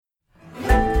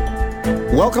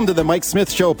Welcome to the Mike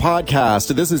Smith Show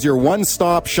podcast. This is your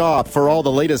one-stop shop for all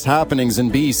the latest happenings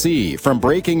in BC. From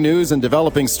breaking news and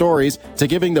developing stories to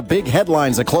giving the big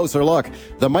headlines a closer look,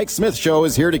 the Mike Smith Show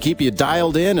is here to keep you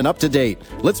dialed in and up to date.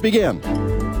 Let's begin.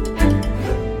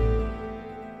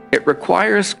 It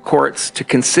requires courts to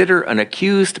consider an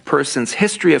accused person's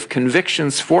history of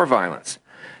convictions for violence,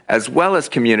 as well as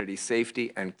community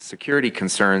safety and security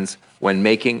concerns when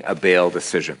making a bail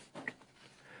decision.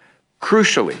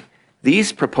 Crucially,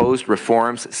 these proposed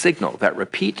reforms signal that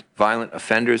repeat violent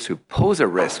offenders who pose a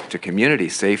risk to community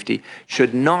safety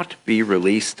should not be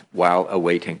released while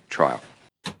awaiting trial.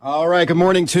 All right, good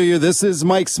morning to you. This is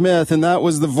Mike Smith, and that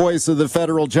was the voice of the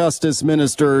federal justice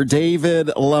minister, David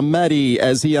Lametti,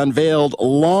 as he unveiled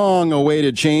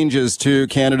long-awaited changes to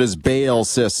Canada's bail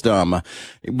system.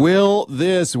 Will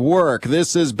this work?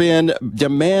 This has been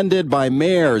demanded by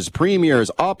mayors, premiers,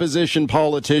 opposition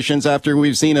politicians after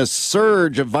we've seen a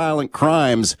surge of violent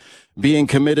crimes being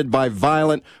committed by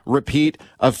violent repeat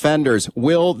offenders.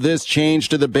 Will this change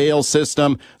to the bail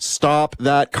system stop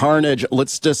that carnage?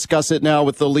 Let's discuss it now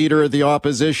with the leader of the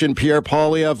opposition, Pierre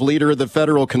Poilievre, leader of the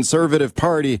Federal Conservative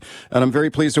Party. And I'm very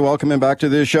pleased to welcome him back to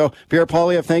this show. Pierre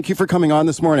Poilievre, thank you for coming on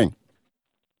this morning.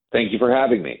 Thank you for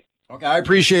having me. Okay, I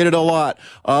appreciate it a lot.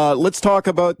 Let's talk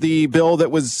about the bill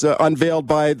that was unveiled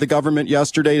by the government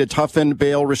yesterday to toughen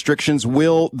bail restrictions.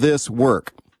 Will this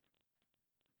work?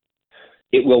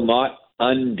 It will not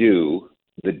undo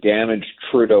the damage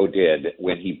Trudeau did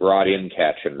when he brought in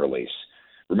catch and release.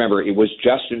 Remember, it was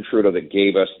Justin Trudeau that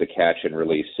gave us the catch and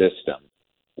release system,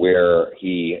 where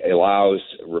he allows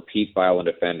repeat violent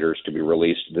offenders to be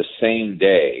released the same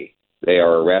day they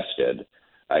are arrested,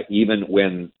 even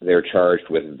when they're charged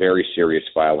with very serious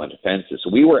violent offenses. So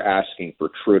we were asking for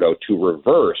Trudeau to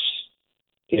reverse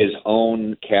his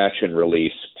own catch and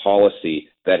release policy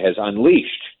that has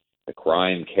unleashed the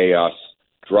crime, chaos,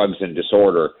 drugs and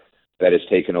disorder that has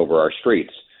taken over our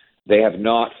streets. They have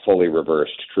not fully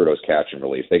reversed Trudeau's catch and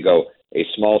release. They go a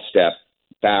small step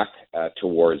back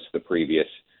towards the previous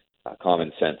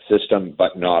common sense system,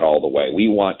 but not all the way. We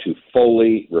want to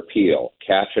fully repeal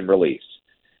catch and release.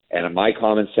 And my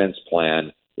common sense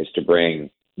plan is to bring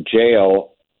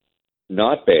jail,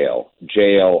 not bail,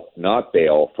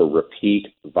 for repeat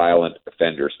violent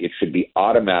offenders. It should be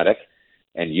automatic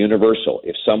and universal.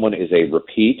 If someone is a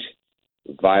repeat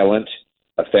violent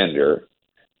offender,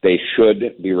 they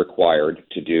should be required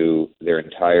to do their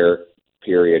entire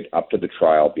period up to the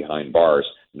trial behind bars,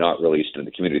 not released into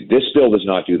the community. This bill does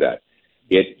not do that.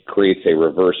 It creates a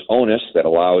reverse onus that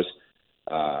allows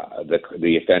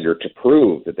the offender to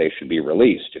prove that they should be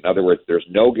released. In other words, there's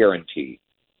no guarantee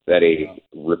that a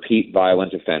repeat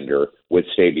violent offender would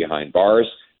stay behind bars.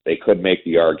 They could make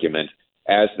the argument,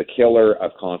 as the killer of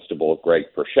Constable Greg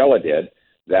Porchella did,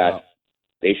 that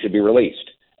they should be released.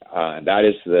 That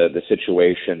is the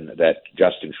situation that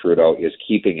Justin Trudeau is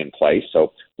keeping in place.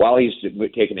 So while he's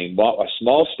taken a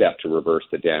small step to reverse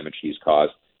the damage he's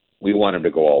caused, we want him to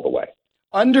go all the way.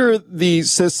 Under the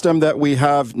system that we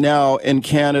have now in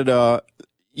Canada,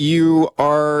 you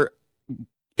are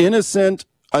innocent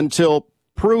until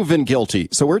proven guilty.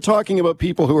 So we're talking about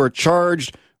people who are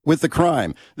charged with the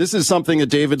crime. This is something that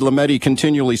David Lametti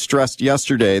continually stressed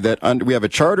yesterday, that we have a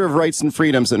Charter of Rights and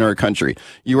Freedoms in our country.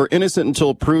 You are innocent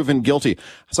until proven guilty.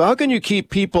 So how can you keep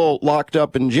people locked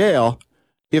up in jail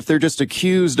if they're just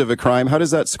accused of a crime? How does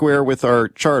that square with our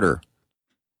charter?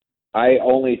 I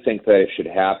only think that it should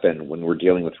happen when we're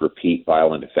dealing with repeat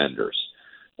violent offenders.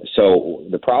 So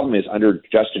the problem is, under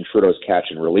Justin Trudeau's catch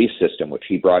and release system, which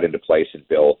he brought into place in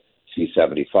Bill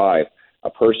C-75, a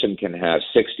person can have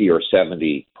 60 or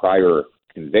 70 prior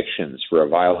convictions for a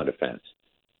violent offense,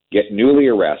 get newly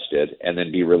arrested, and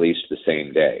then be released the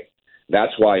same day.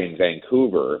 That's why in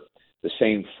Vancouver, the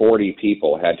same 40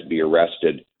 people had to be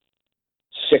arrested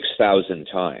 6,000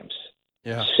 times.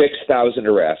 6,000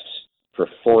 arrests for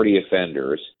 40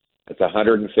 offenders. That's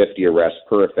 150 arrests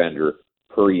per offender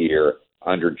per year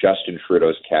under Justin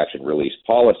Trudeau's catch and release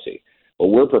policy. What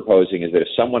we're proposing is that if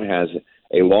someone has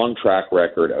a long track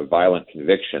record of violent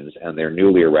convictions and they're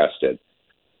newly arrested,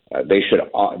 they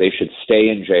should stay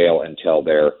in jail until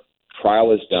their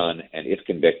trial is done, and if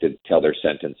convicted, till their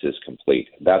sentence is complete.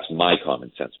 That's my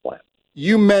common sense plan.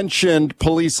 You mentioned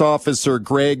police officer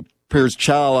Greg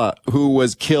Porchella, who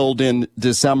was killed in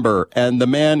December, and the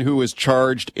man who was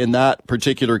charged in that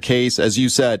particular case, as you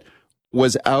said,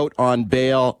 was out on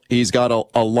bail. He's got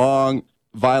a long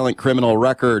violent criminal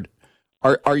record.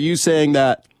 Are you saying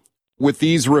that with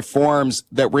these reforms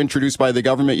that were introduced by the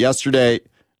government yesterday,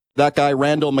 that guy,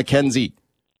 Randall McKenzie,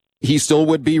 he still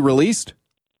would be released?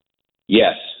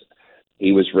 Yes.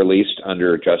 he was released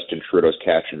under Justin Trudeau's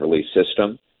catch and release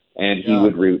system, and he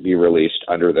would be released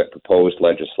under the proposed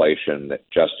legislation that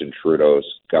Justin Trudeau's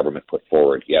government put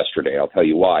forward yesterday. I'll tell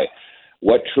you why.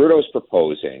 What Trudeau's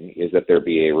proposing is that there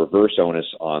be a reverse onus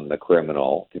on the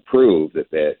criminal to prove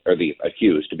that or the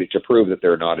accused to prove that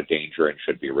they're not a danger and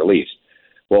should be released.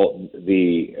 Well,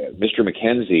 Mr.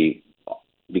 McKenzie,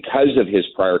 because of his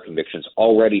prior convictions,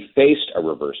 already faced a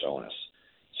reverse onus.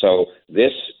 So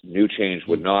this new change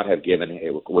would not have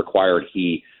required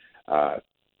he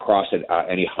cross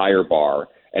any higher bar,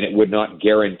 and it would not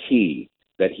guarantee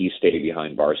that he stay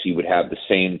behind bars. He would have the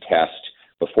same test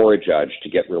before a judge to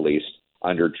get released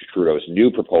under Trudeau's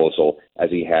new proposal as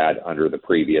he had under the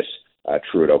previous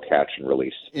Trudeau catch and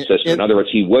release system. In other words,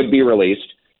 he would be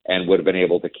released and would have been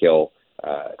able to kill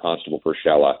Constable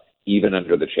Purcell even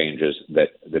under the changes that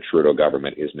the Trudeau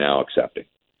government is now accepting.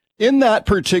 In that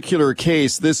particular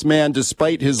case, this man,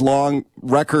 despite his long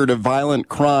record of violent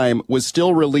crime, was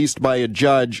still released by a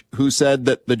judge who said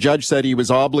that the judge said he was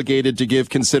obligated to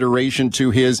give consideration to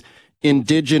his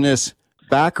Indigenous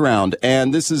background.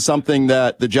 And this is something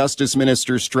that the Justice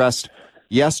Minister stressed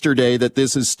yesterday, that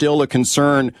this is still a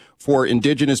concern for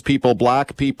Indigenous people,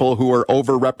 Black people who are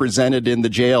overrepresented in the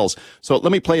jails. So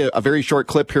let me play a very short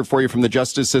clip here for you from the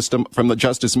justice system, from the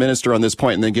Justice Minister on this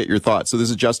point, and then get your thoughts. So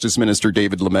this is Justice Minister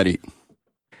David Lametti.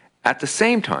 At the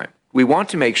same time, we want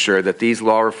to make sure that these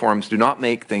law reforms do not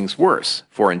make things worse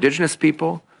for Indigenous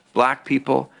people, Black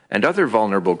people, and other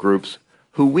vulnerable groups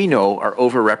who we know are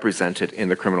overrepresented in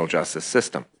the criminal justice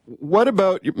system. What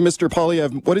about, Mr.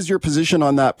 Poilievre, what is your position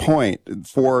on that point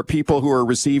for people who are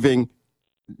receiving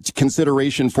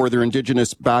consideration for their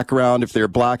Indigenous background, if they're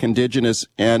Black Indigenous,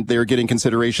 and they're getting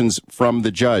considerations from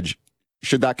the judge?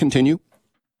 Should that continue?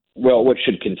 Well, what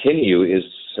should continue is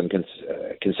some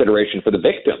consideration for the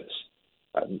victims.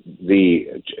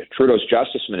 The Trudeau's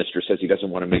Justice Minister says he doesn't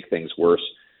want to make things worse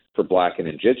for Black and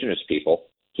Indigenous people.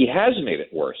 He has made it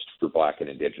worse for Black and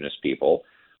Indigenous people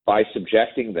by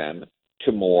subjecting them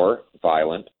to more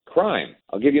violent crime.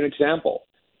 I'll give you an example.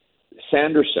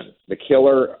 Sanderson, the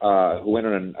killer who went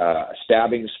on a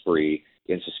stabbing spree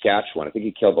in Saskatchewan, I think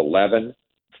he killed 11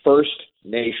 First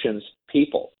Nations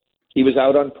people. He was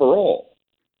out on parole.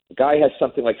 The guy has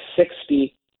something like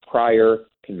 60 prior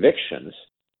convictions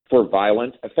for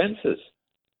violent offenses.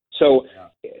 So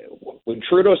when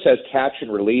Trudeau says catch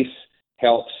and release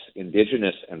helps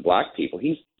Indigenous and Black people,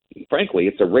 frankly,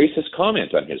 it's a racist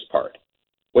comment on his part.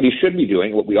 What he should be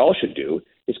doing, what we all should do,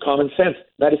 is common sense.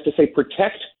 That is to say,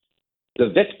 protect the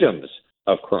victims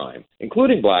of crime,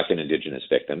 including Black and Indigenous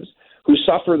victims, who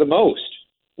suffer the most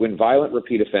when violent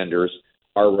repeat offenders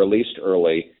are released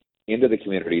early into the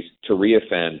communities to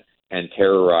reoffend and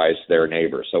terrorize their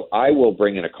neighbors. So I will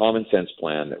bring in a common sense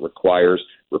plan that requires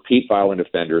repeat violent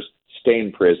offenders stay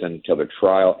in prison till their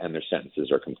trial and their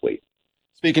sentences are complete.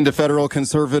 Speaking to federal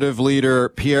Conservative leader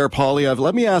Pierre Poilievre,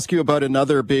 let me ask you about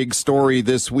another big story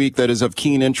this week that is of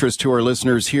keen interest to our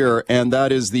listeners here, and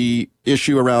that is the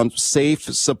issue around safe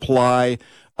supply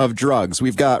of drugs.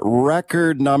 We've got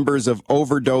record numbers of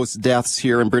overdose deaths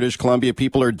here in British Columbia.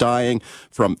 People are dying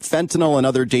from fentanyl and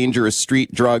other dangerous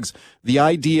street drugs. The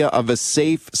idea of a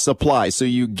safe supply, so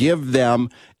you give them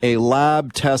a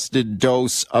lab-tested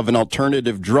dose of an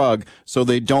alternative drug so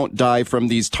they don't die from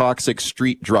these toxic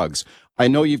street drugs. I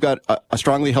know you've got a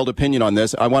strongly held opinion on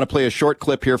this. I want to play a short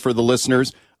clip here for the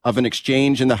listeners of an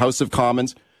exchange in the House of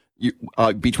Commons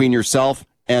between yourself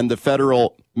and the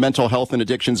federal mental health and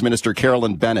addictions minister,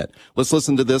 Carolyn Bennett. Let's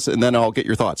listen to this, and then I'll get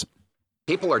your thoughts.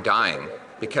 People are dying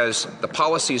because the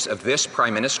policies of this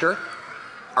prime minister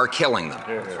are killing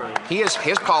them. His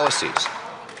policies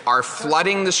are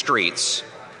flooding the streets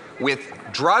with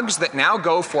drugs that now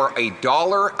go for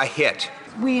 $1 a hit.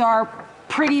 We are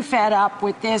pretty fed up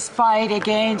with this fight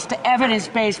against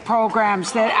evidence-based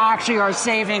programs that actually are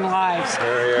saving lives.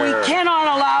 We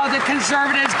cannot allow the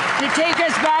Conservatives to take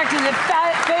us back to the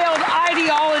failed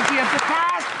ideology of the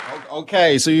past.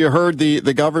 Okay, so you heard the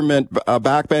government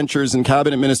backbenchers and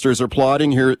cabinet ministers are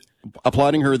applauding her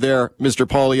there, Mr.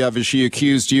 Poilievre, as she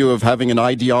accused you of having an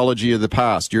ideology of the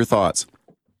past. Your thoughts?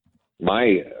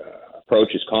 My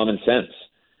approach is common sense.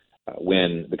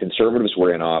 When the Conservatives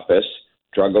were in office,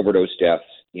 drug overdose deaths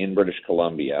in British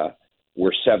Columbia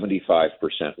were 75%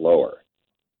 lower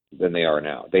than they are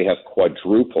now. They have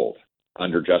quadrupled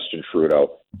under Justin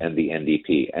Trudeau and the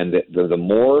NDP. And the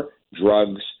more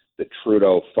drugs that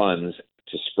Trudeau funds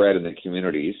to spread in the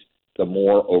communities, the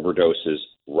more overdoses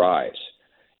rise.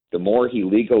 The more he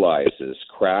legalizes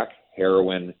crack,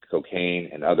 heroin, cocaine,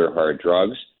 and other hard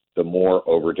drugs, the more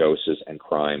overdoses and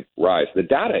crime rise. The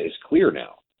data is clear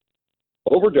now.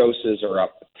 Overdoses are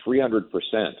up 300%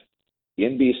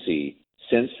 in BC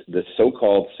since the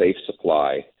so-called safe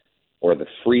supply or the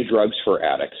free drugs for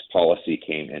addicts policy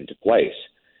came into place.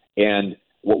 And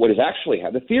what has actually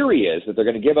happened, the theory is that they're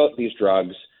going to give out these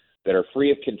drugs that are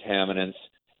free of contaminants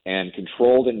and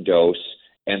controlled in dose,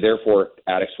 and therefore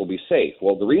addicts will be safe.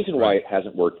 Well, the reason why it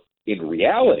hasn't worked in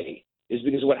reality is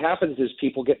because what happens is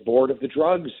people get bored of the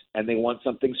drugs and they want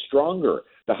something stronger.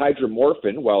 The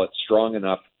hydromorphine, while it's strong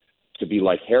enough to be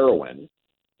like heroin,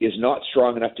 is not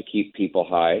strong enough to keep people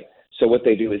high. So what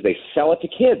they do is they sell it to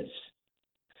kids.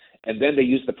 And then they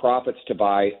use the profits to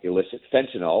buy illicit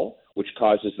fentanyl, which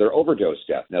causes their overdose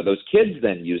death. Now, those kids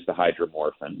then use the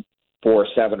hydromorphine for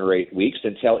 7 or 8 weeks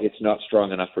until it's not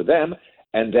strong enough for them,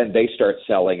 and then they start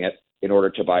selling it in order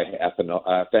to buy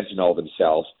fentanyl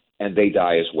themselves, and they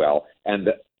die as well. And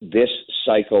this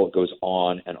cycle goes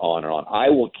on and on and on. I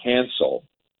will cancel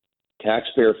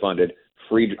taxpayer-funded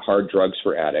free hard drugs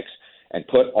for addicts and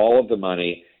put all of the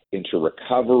money into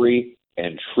recovery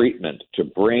and treatment to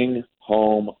bring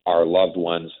home our loved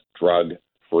ones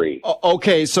drug-free.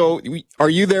 Okay, so are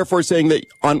you therefore saying that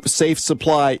on safe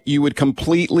supply you would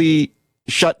completely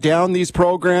shut down these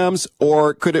programs,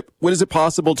 or is it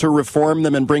possible to reform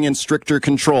them and bring in stricter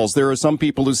controls? There are some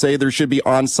people who say there should be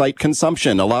on-site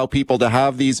consumption, allow people to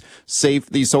have these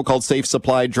so-called safe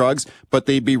supply drugs, but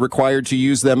they'd be required to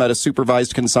use them at a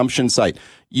supervised consumption site.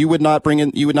 You would not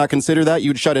consider that?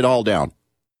 You'd shut it all down?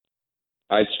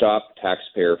 I'd stop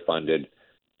taxpayer-funded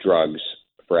drugs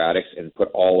for addicts and put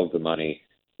all of the money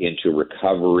into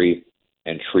recovery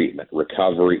and treatment.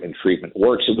 Recovery and treatment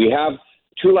works. And we have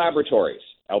 2 laboratories,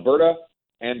 Alberta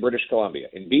and British Columbia.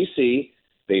 In BC,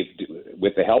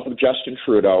 with the help of Justin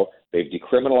Trudeau, they've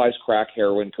decriminalized crack,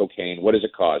 heroin, cocaine. What does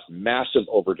it cause? Massive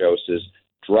overdoses,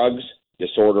 drugs,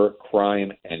 disorder,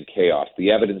 crime, and chaos.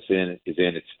 The evidence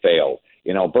it's failed.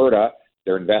 In Alberta,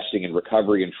 they're investing in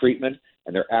recovery and treatment,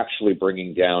 and they're actually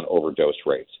bringing down overdose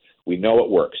rates. We know it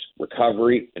works.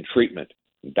 Recovery and treatment.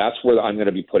 That's where I'm going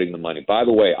to be putting the money. By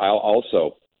the way, I'll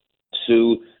also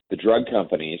sue the drug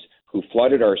companies who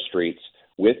flooded our streets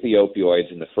with the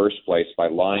opioids in the first place by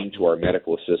lying to our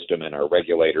medical system and our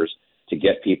regulators to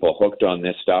get people hooked on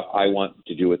this stuff. I want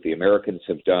to do what the Americans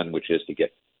have done, which is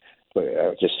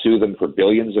to sue them for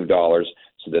billions of dollars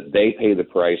so that they pay the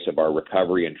price of our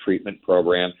recovery and treatment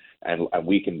program, and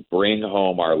we can bring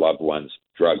home our loved ones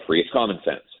drug-free. It's common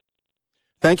sense.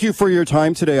 Thank you for your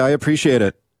time today. I appreciate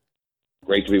it.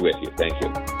 Great to be with you. Thank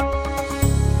you.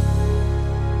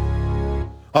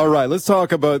 All right, let's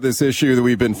talk about this issue that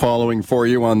we've been following for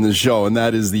you on the show, and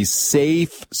that is the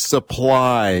safe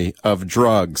supply of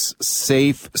drugs.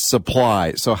 Safe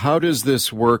supply. So how does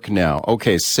this work now?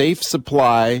 Okay, safe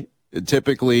supply,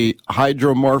 typically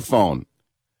hydromorphone.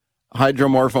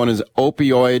 Hydromorphone is an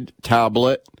opioid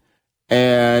tablet,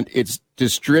 and it's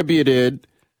distributed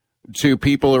to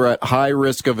people who are at high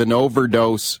risk of an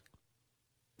overdose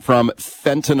from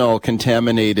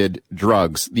fentanyl-contaminated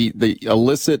drugs. The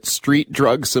illicit street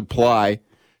drug supply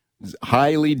is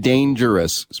highly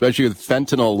dangerous, especially with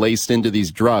fentanyl laced into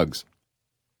these drugs.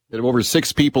 There are over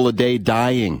 6 people a day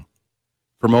dying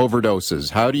from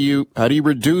overdoses. How do you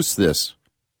reduce this?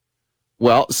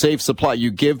 Well, safe supply.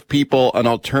 You give people an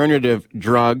alternative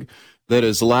drug that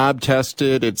is lab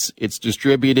tested. It's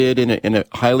distributed in a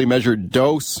highly measured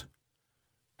dose.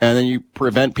 And then you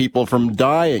prevent people from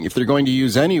dying. If they're going to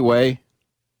use anyway,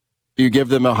 you give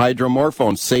them a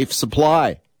hydromorphone, safe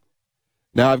supply.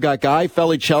 Now, I've got Guy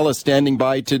Felicella standing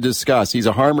by to discuss. He's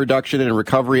a harm reduction and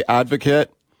recovery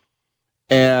advocate,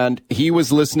 and he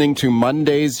was listening to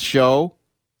Monday's show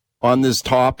on this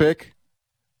topic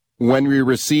when we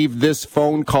received this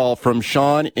phone call from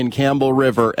Sean in Campbell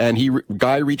River, and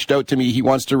Guy reached out to me. He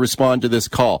wants to respond to this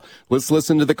call. Let's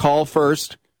listen to the call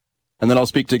first, and then I'll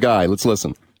speak to Guy. Let's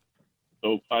listen.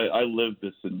 So I live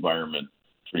this environment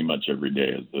pretty much every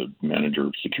day as the manager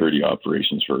of security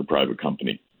operations for a private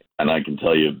company. And I can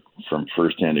tell you from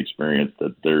firsthand experience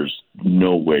that there's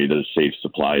no way that a safe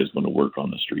supply is going to work on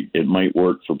the street. It might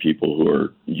work for people who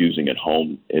are using it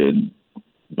home,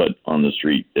 but on the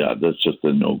street, that's just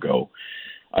a no-go.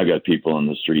 I've got people on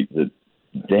the street that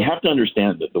they have to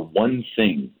understand that the one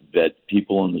thing that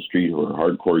people on the street who are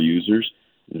hardcore users,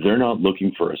 they're not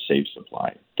looking for a safe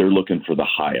supply. They're looking for the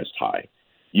highest high.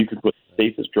 You could put the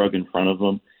safest drug in front of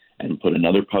them and put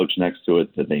another pouch next to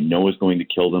it that they know is going to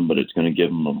kill them, but it's going to give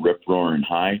them a rip-roaring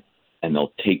high, and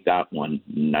they'll take that one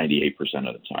 98%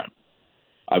 of the time.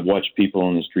 I've watched people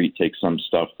on the street take some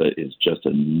stuff that is just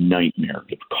a nightmare.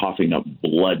 They're coughing up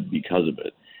blood because of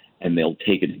it, and they'll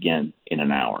take it again in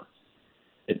an hour.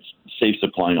 It's safe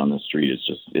supplying on the street.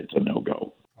 It's a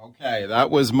no-go. Okay,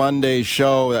 that was Monday's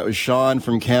show. That was Sean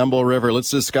from Campbell River. Let's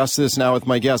discuss this now with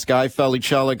my guest, Guy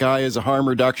Felicella. Guy is a harm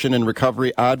reduction and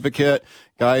recovery advocate.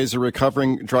 Guy is a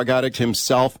recovering drug addict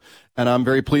himself, and I'm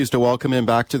very pleased to welcome him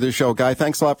back to the show. Guy,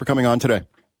 thanks a lot for coming on today.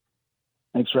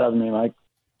 Thanks for having me, Mike.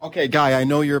 Okay, Guy, I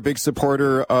know you're a big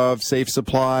supporter of Safe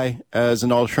Supply as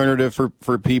an alternative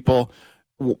for people.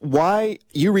 Why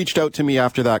you reached out to me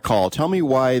after that call? Tell me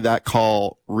why that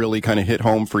call really kind of hit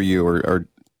home for you, or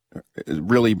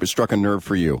really struck a nerve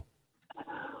for you.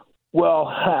 Well,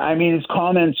 I mean, his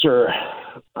comments are,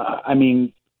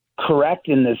 correct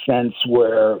in the sense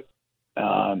where,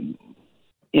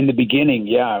 in the beginning,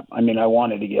 yeah, I mean, I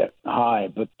wanted to get high,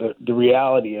 but the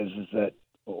reality is that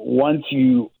once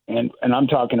you, and I'm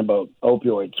talking about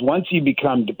opioids, once you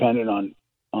become dependent on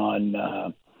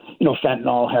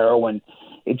fentanyl, heroin,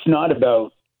 it's not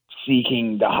about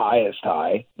seeking the highest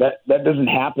high. That doesn't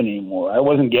happen anymore. I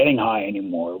wasn't getting high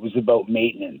anymore. It was about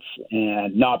maintenance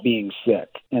and not being sick.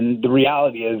 And the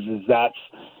reality is that's,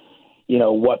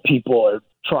 what people are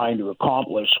trying to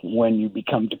accomplish when you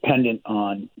become dependent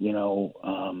on,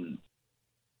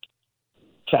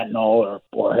 fentanyl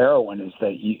or heroin, is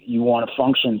that you want to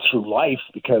function through life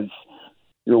because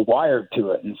you're wired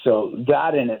to it. And so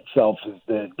that in itself is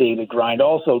the daily grind.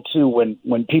 Also, too,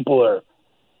 when people are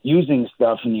using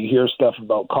stuff and you hear stuff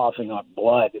about coughing up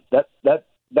blood,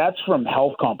 that's from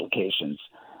health complications.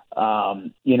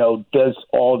 Does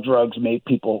all drugs make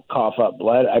people cough up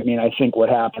blood? I mean, I think what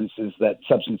happens is that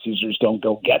substance users don't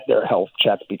go get their health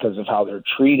checked because of how they're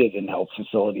treated in health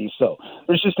facilities. So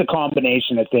there's just a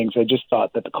combination of things. I just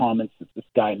thought that the comments that this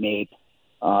guy made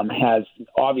has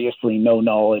obviously no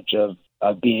knowledge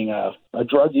of being a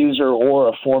drug user or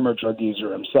a former drug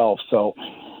user himself. So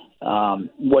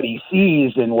what he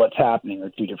sees and what's happening are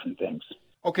two different things.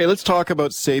 Okay, let's talk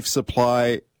about Safe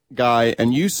Supply, Guy,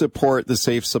 and you support the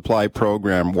Safe Supply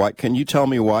program. What can you tell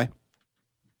me why?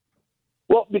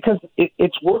 Well, because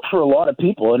it's worked for a lot of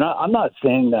people, and I'm not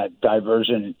saying that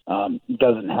diversion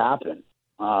doesn't happen.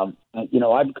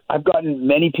 I've gotten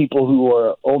many people who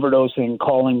are overdosing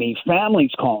calling me,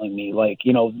 families calling me, like,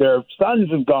 their sons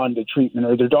have gone to treatment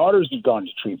or their daughters have gone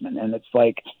to treatment, and it's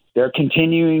like they're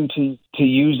continuing to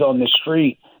use on the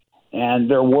street,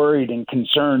 and they're worried and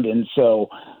concerned, and so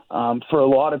for a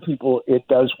lot of people, it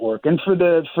does work. And for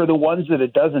the ones that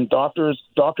it doesn't,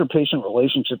 doctor-patient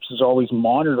relationships is always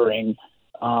monitoring,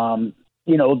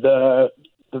 the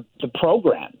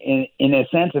program. In a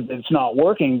sense, if it's not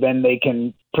working, then they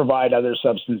can provide other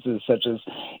substances such as,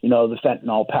 the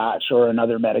fentanyl patch or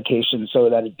another medication so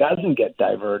that it doesn't get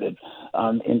diverted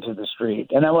into the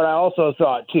street. And then what I also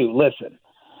thought, too, listen,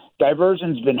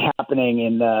 diversion's been happening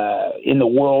in the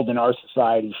world, in our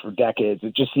society for decades.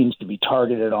 It just seems to be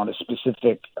targeted on a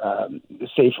specific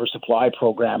safer supply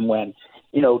program when,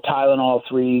 Tylenol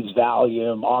 3s,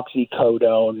 Valium,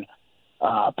 oxycodone,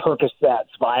 Percocets,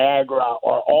 Viagra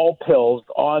are all pills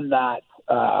on that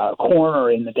corner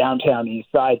in the downtown east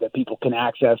side that people can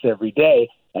access every day.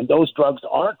 And those drugs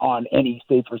aren't on any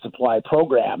safer supply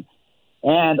program.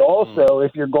 And also,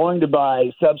 if you're going to buy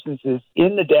substances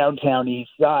in the downtown east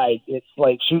side, it's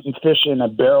like shooting fish in a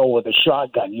barrel with a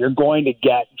shotgun. You're going to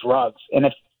get drugs. And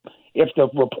if the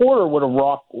reporter would have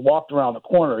walked around the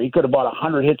corner, he could have bought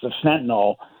 100 hits of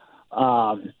fentanyl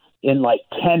in like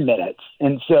 10 minutes.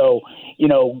 And so,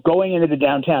 going into the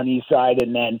downtown east side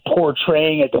and then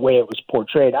portraying it the way it was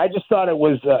portrayed, I just thought it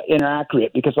was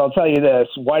inaccurate, because I'll tell you this,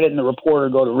 why didn't the reporter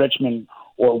go to Richmond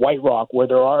or White Rock, where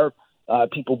there are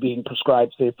people being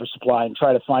prescribed safer supply, and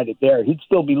try to find it there? He'd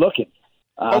still be looking.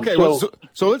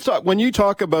 So let's talk, when you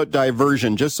talk about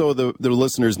diversion, just so the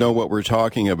listeners know what we're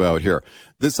talking about here,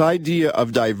 this idea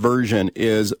of diversion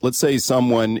is, let's say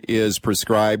someone is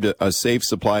prescribed a safe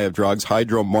supply of drugs,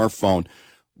 hydromorphone.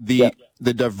 The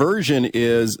diversion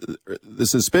is the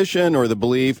suspicion or the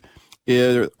belief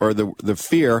or the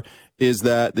fear is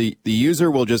that the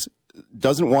user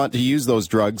doesn't want to use those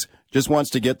drugs, just wants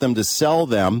to get them to sell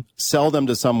them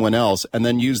to someone else, and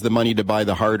then use the money to buy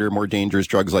the harder, more dangerous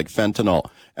drugs like fentanyl.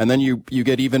 And then you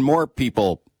get even more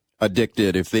people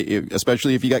addicted,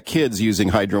 especially if you got kids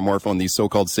using hydromorphone, these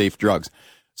so-called safe drugs.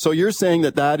 So you're saying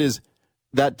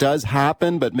that does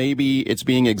happen, but maybe it's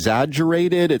being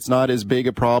exaggerated. It's not as big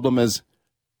a problem as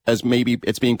maybe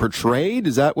it's being portrayed.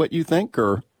 Is that what you think,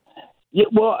 or? Yeah,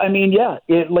 well, I mean, yeah.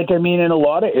 In a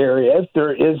lot of areas,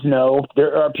 there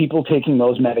are people taking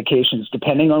those medications,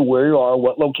 depending on where you are,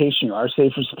 what location you are.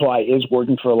 Safer supply is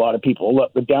working for a lot of people.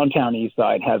 Look, the downtown east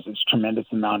side has this tremendous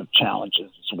amount of challenges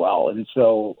as well. And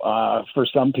so for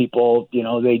some people,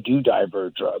 they do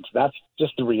divert drugs. That's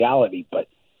just the reality. But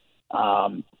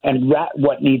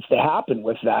what needs to happen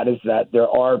with that is that there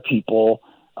are people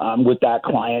with that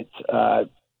client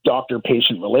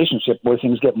doctor-patient relationship where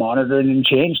things get monitored and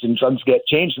changed and drugs get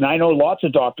changed. And I know lots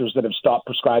of doctors that have stopped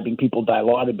prescribing people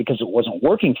Dilaudid because it wasn't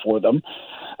working for them.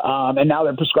 And now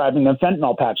they're prescribing them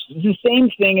fentanyl patches. The same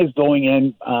thing is going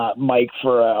in, Mike,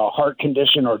 for a heart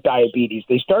condition or diabetes.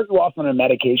 They start you off on a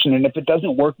medication, and if it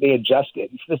doesn't work, they adjust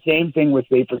it. It's the same thing with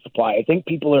vapor supply. I think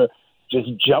people are just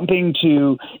jumping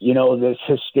to, this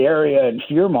hysteria and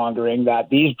fear-mongering that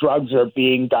these drugs are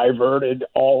being diverted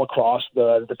all across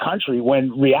the country,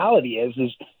 when reality is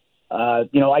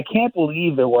I can't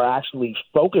believe that we're actually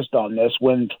focused on this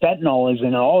when fentanyl is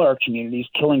in all our communities,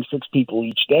 killing 6 people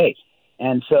each day.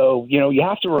 And so, you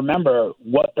have to remember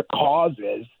what the cause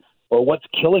is or what's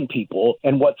killing people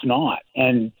and what's not.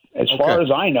 And as far as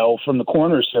I know, from the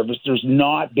coroner's service, there's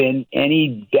not been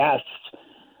any deaths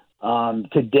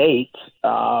to date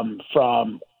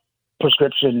from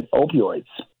prescription opioids.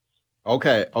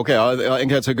 Okay. I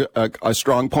think that's a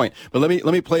strong point. But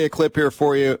let me play a clip here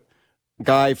for you,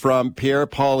 Guy, from Pierre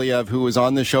Poilievre, who was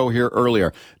on the show here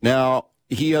earlier. Now,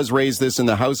 he has raised this in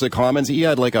the House of Commons. He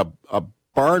had like a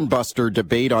barnbuster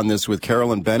debate on this with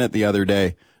Carolyn Bennett the other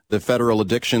day, the federal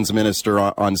addictions minister,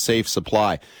 on safe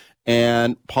supply.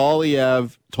 And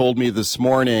Poilievre told me this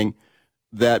morning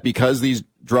that because these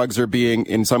drugs are being,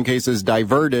 in some cases,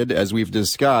 diverted, as we've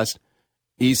discussed,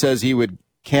 he says he would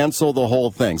cancel the whole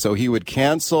thing. So he would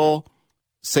cancel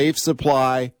safe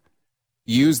supply,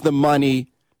 use the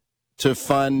money to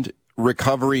fund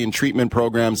recovery and treatment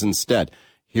programs instead.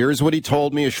 Here's what he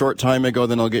told me a short time ago,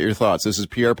 then I'll get your thoughts. This is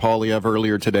Pierre Poilievre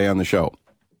earlier today on the show.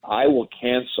 I will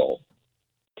cancel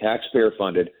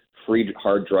taxpayer-funded free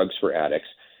hard drugs for addicts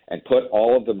and put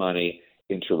all of the money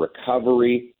into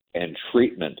recovery and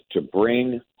treatment to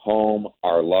bring home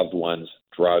our loved ones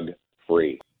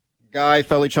drug-free. Guy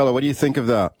Felicello, what do you think of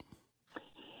that?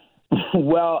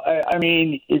 Well, I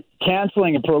mean,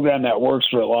 canceling a program that works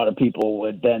for a lot of people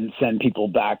would then send people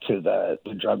back to the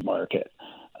drug market,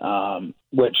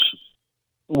 which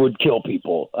would kill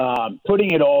people.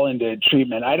 Putting it all into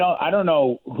treatment, I don't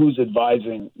know who's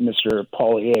advising Mr.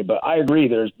 Poilievre, but I agree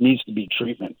there needs to be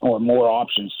treatment or more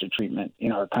options to treatment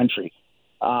in our country.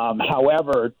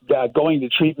 However, going to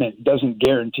treatment doesn't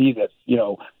guarantee that,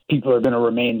 people are going to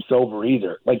remain sober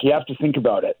either. Like, you have to think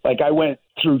about it. Like, I went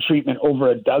through treatment over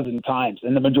a dozen times,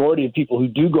 and the majority of people who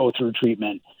do go through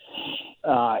treatment,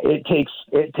 it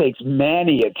takes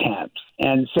many attempts.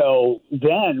 And so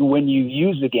then when you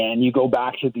use again, you go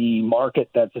back to the market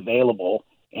that's available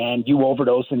and you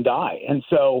overdose and die. And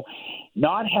so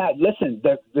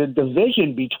the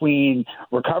division between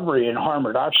recovery and harm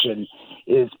reduction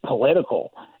is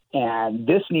political. And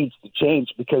this needs to change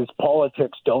because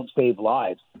politics don't save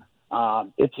lives.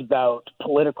 It's about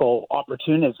political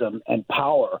opportunism and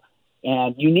power.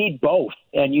 And you need both.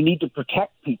 And you need to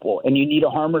protect people. And you need a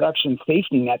harm reduction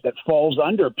safety net that falls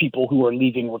under people who are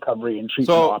leaving recovery and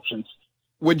treatment options.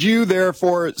 Would you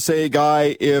therefore say,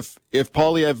 Guy, if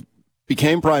Poilievre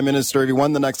became prime minister, if he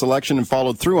won the next election and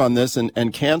followed through on this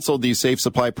and canceled these safe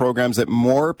supply programs, that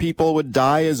more people would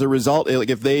die as a result? Like,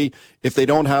 if they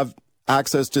don't have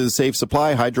access to the safe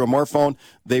supply, hydromorphone,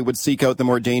 they would seek out the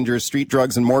more dangerous street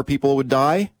drugs and more people would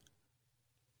die?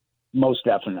 Most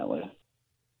definitely.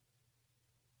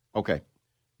 Okay.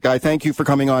 Guy, thank you for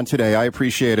coming on today. I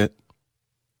appreciate it.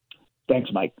 Thanks,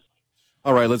 Mike.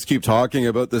 All right, let's keep talking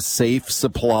about the safe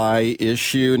supply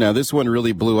issue. Now, this one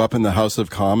really blew up in the House of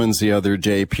Commons the other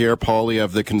day. Pierre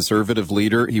Poilievre, the Conservative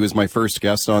leader, he was my first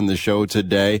guest on the show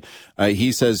today.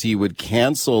 He says he would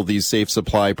cancel these safe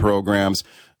supply programs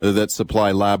that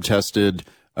supply lab-tested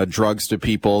drugs to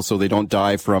people so they don't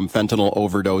die from fentanyl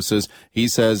overdoses. He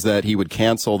says that he would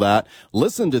cancel that.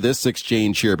 Listen to this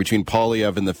exchange here between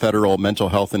Poilievre and the federal mental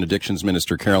health and addictions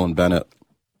minister, Carolyn Bennett.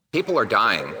 People are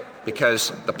dying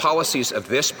because the policies of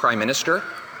this prime minister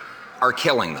are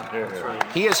killing them.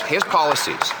 His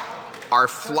policies are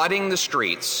flooding the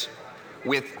streets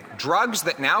with drugs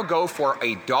that now go for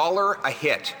 $1 a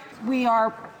hit. We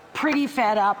are pretty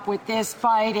fed up with this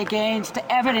fight against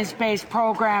evidence-based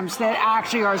programs that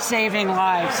actually are saving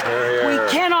lives. We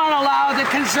cannot allow the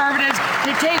Conservatives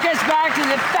to take us back to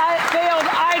the failed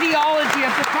ideology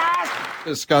of the past.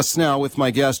 Discuss now with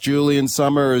my guest, Julian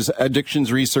Summers,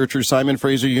 addictions researcher, Simon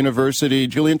Fraser University.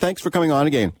 Julian, thanks for coming on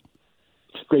again.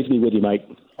 Great to be with you, Mike.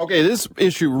 Okay, this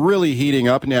issue really heating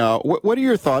up now. What are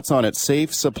your thoughts on it?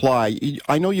 Safe supply.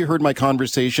 I know you heard my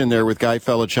conversation there with Guy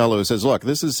Felicello, who says, look,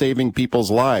 this is saving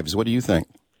people's lives. What do you think?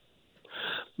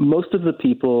 Most of the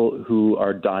people who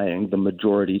are dying, the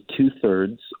majority,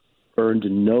 2/3, earned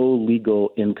no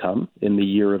legal income in the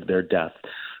year of their death.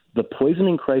 The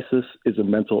poisoning crisis is a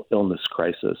mental illness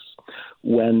crisis.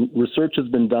 When research has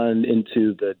been done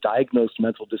into the diagnosed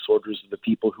mental disorders of the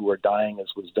people who are dying, as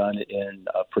was done in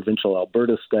a provincial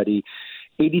Alberta study,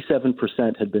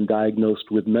 87% had been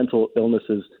diagnosed with mental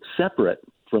illnesses separate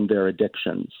from their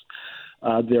addictions.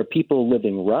 They're people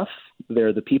living rough.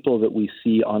 They're the people that we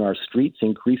see on our streets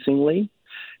increasingly.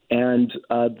 And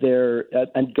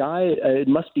Guy, it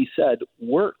must be said,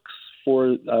 works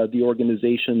for the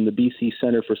organization, the BC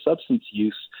Centre for Substance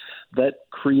Use, that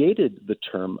created the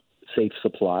term safe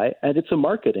supply, and it's a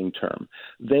marketing term.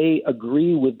 They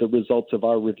agree with the results of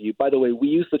our review. By the way, we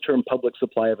use the term public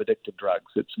supply of addictive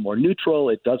drugs. It's more neutral.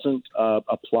 It doesn't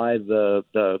apply the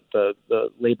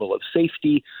label of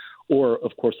safety or,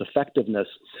 of course, effectiveness.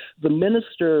 The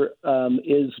minister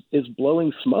is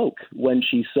blowing smoke when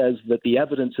she says that the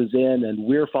evidence is in and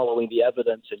we're following the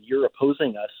evidence and you're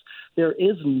opposing us. There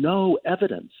is no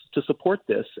evidence to support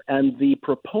this, and the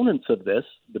proponents of this,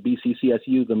 the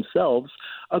BCCSU themselves,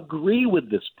 agree with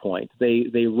this point.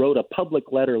 They wrote a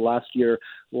public letter last year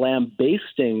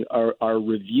lambasting our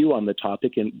review on the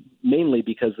topic, and mainly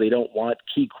because they don't want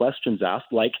key questions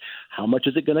asked, like how much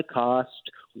is it going to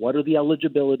cost? What are the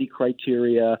eligibility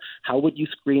criteria? How would you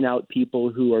screen out people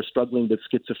who are struggling with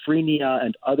schizophrenia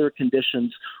and other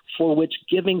conditions for which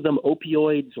giving them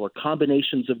opioids or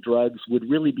combinations of drugs would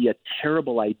really be a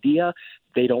terrible idea?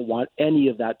 They don't want any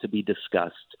of that to be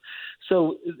discussed.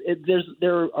 So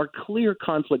there are clear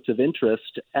conflicts of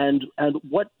interest, and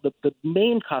what the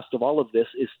main cost of all of this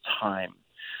is time.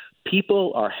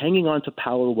 People are hanging on to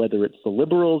power, whether it's the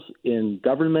Liberals in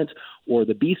government or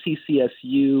the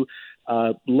BCCSU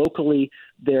locally.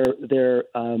 They're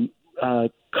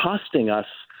costing us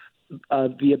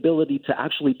the ability to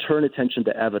actually turn attention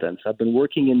to evidence. I've been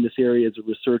working in this area as a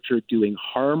researcher doing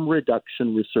harm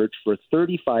reduction research for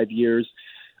 35 years.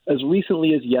 As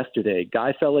recently as yesterday,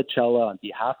 Guy Felicella, on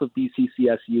behalf of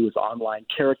BCCSU, is online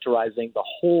characterizing the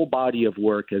whole body of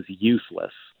work as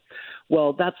useless.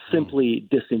 Well, that's simply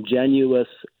disingenuous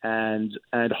and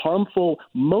harmful,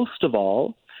 most of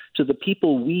all, to the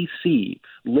people we see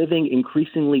living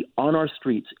increasingly on our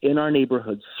streets, in our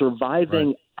neighborhoods,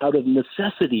 surviving out of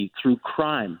necessity through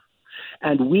crime.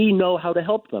 And we know how to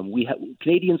help them.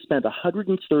 Canadians spent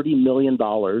 $130 million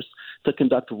to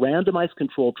conduct randomized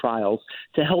controlled trials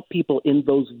to help people in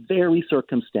those very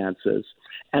circumstances.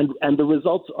 And the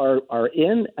results are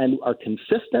in and are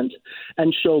consistent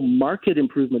and show marked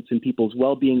improvements in people's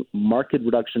well-being, marked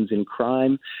reductions in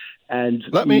crime. And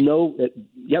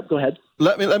yep, go ahead.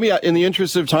 Let me, in the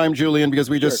interest of time, Julian, because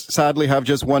we just sadly have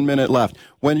just 1 minute left.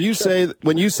 When you said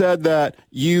that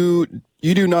you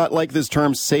do not like this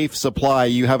term safe supply,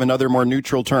 you have another more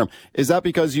neutral term. Is that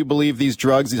because you believe these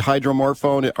drugs, these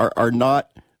hydromorphone,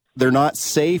 they're not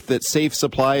safe, that safe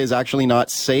supply is actually not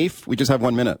safe? We just have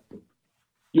 1 minute.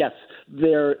 Yes,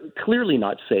 they're clearly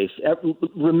not safe.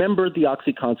 Remember the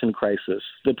OxyContin crisis.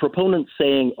 The proponents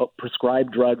saying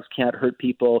prescribed drugs can't hurt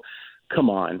people. Come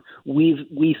on.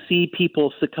 We see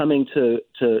people succumbing to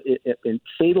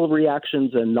fatal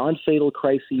reactions and non-fatal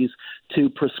crises to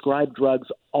prescribed drugs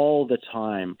all the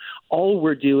time. All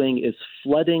we're doing is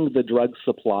flooding the drug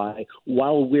supply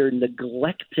while we're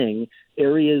neglecting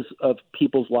areas of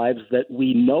people's lives that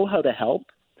we know how to help.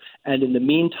 And in the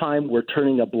meantime, we're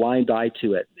turning a blind eye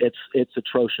to it. It's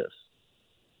atrocious.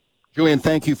 Julian,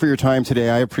 thank you for your time today.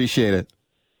 I appreciate it.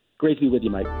 Great to be with you,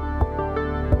 Mike.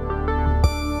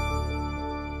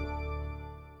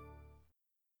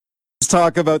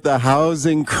 Talk about the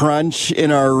housing crunch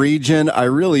in our region. I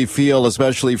really feel,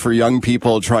 especially for young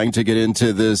people trying to get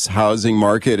into this housing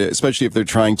market, especially if they're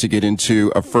trying to get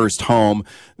into a first home,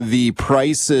 the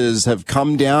prices have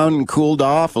come down and cooled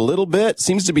off a little bit.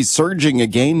 Seems to be surging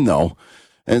again, though.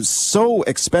 And it's so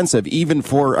expensive, even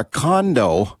for a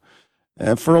condo.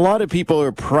 And for a lot of people who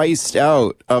are priced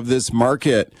out of this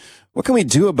market, what can we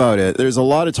do about it? There's a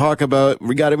lot of talk about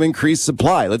we got to increase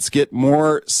supply. Let's get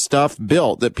more stuff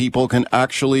built that people can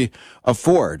actually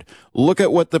afford. Look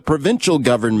at what the provincial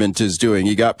government is doing.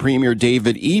 You got Premier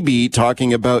David Eby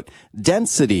talking about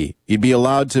density. You'd be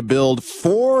allowed to build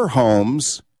four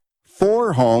homes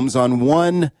on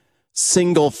one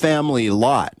single family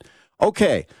lot.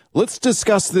 Okay. Let's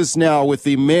discuss this now with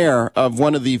the mayor of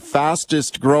one of the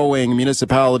fastest growing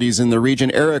municipalities in the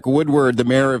region, Eric Woodward, the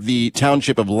mayor of the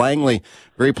township of Langley.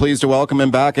 Very pleased to welcome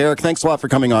him back. Eric, thanks a lot for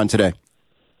coming on today.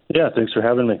 Yeah, thanks for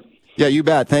having me. Yeah, you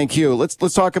bet. Thank you. Let's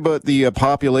talk about the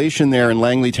population there in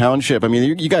Langley Township. I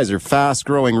mean, you guys are a fast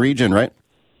growing region, right?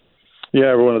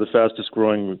 Yeah, we're one of the fastest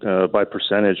growing by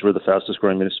percentage. We're the fastest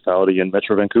growing municipality in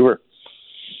Metro Vancouver.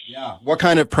 Yeah. What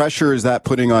kind of pressure is that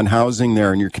putting on housing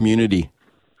there in your community?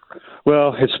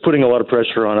 Well, it's putting a lot of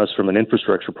pressure on us from an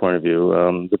infrastructure point of view.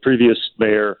 The previous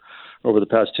mayor over the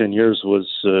past 10 years was,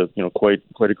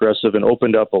 quite aggressive and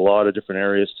opened up a lot of different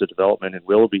areas to development in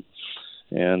Willoughby.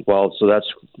 And so that's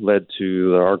led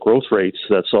to our growth rates,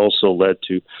 that's also led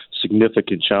to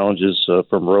significant challenges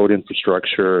from road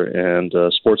infrastructure and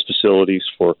sports facilities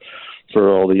for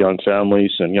all the young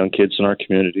families and young kids in our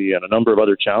community, and a number of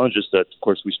other challenges that, of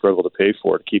course, we struggle to pay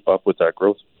for to keep up with that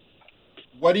growth.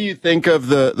 What do you think of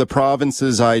the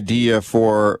province's idea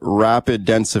for rapid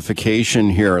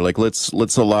densification here? Like, let's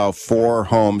allow 4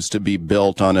 homes to be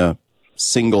built on a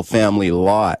single family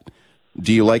lot.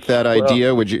 Do you like that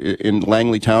idea? Would you in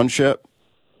Langley Township?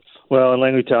 Well, in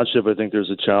Langley Township, I think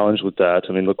there's a challenge with that.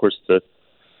 I mean, of course,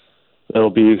 that'll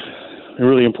be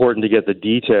really important to get the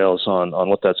details on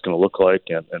what that's going to look like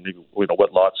and maybe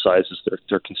what lot sizes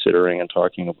they're considering and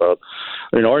talking about.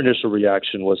 I mean, our initial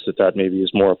reaction was that maybe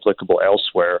is more applicable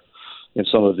elsewhere in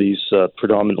some of these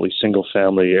predominantly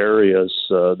single-family areas.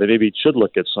 They maybe should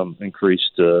look at some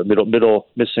increased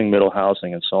missing middle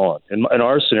housing and so on. In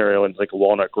our scenario, in like a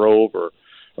Walnut Grove or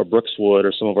Brookswood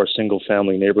or some of our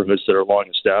single-family neighborhoods that are long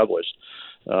established,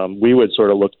 we would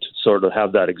sort of look to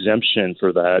have that exemption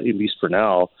for that, at least for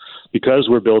now, because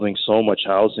we're building so much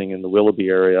housing in the Willoughby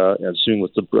area and soon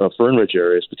with the Fernridge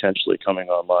areas potentially coming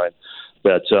online.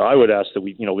 But I would ask that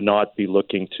we, would not be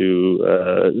looking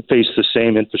to face the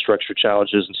same infrastructure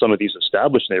challenges in some of these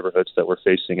established neighborhoods that we're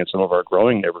facing in some of our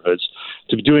growing neighborhoods.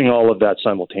 To be doing all of that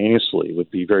simultaneously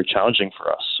would be very challenging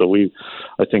for us. So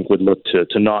I think, would look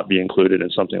to not be included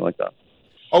in something like that.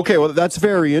 Okay, well, that's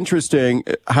very interesting.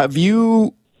 Have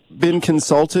you been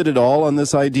consulted at all on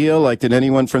this idea? Like, did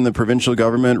anyone from the provincial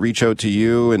government reach out to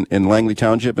you in Langley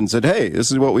Township and said, hey, this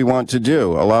is what we want to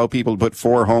do, allow people to put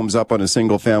 4 homes up on a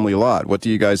single family lot? What do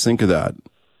you guys think of that?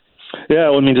 Yeah,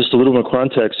 well, I mean, just a little more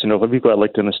context. We've got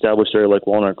like an established area like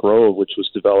Walnut Grove, which was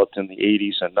developed in the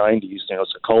 80s and 90s.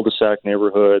 It's a cul-de-sac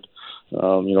neighborhood,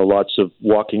 lots of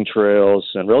walking trails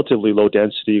and relatively low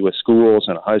density with schools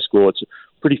and a high school. It's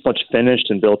pretty much finished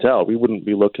and built out. We wouldn't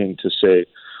be looking to say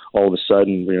all of a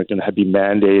sudden we're going to be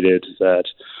mandated that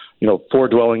 4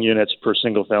 dwelling units per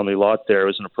single family lot there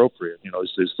isn't appropriate.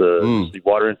 Is the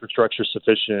water infrastructure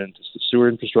sufficient? Is the sewer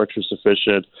infrastructure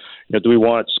sufficient? Do we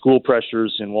want school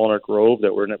pressures in Walnut Grove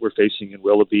that we're facing in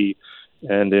Willoughby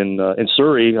and in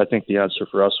Surrey? I think the answer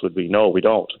for us would be no, we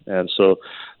don't. And so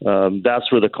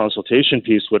that's where the consultation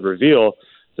piece would reveal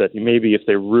that maybe if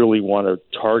they really want to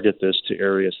target this to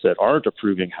areas that aren't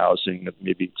approving housing,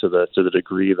 maybe to the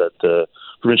degree that the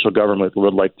provincial government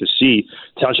would like to see,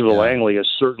 Township of Langley is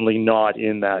certainly not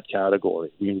in that category.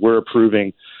 I mean, we're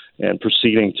approving and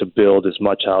proceeding to build as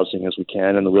much housing as we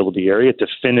can in the Willoughby area to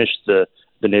finish the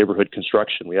neighborhood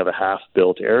construction. We have a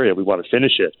half-built area. We want to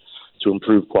finish it to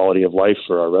improve quality of life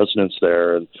for our residents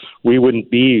there. And we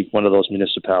wouldn't be one of those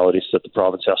municipalities that the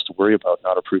province has to worry about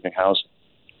not approving housing.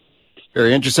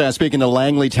 Very interesting. Speaking to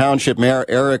Langley Township Mayor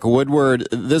Eric Woodward,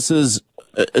 this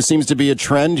seems to be a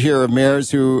trend here of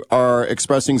mayors who are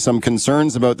expressing some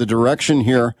concerns about the direction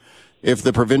here. If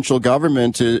the provincial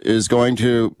government is going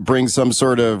to bring some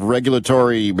sort of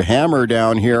regulatory hammer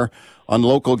down here on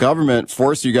local government,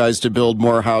 force you guys to build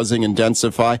more housing and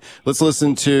densify. Let's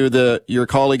listen to your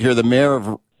colleague here, the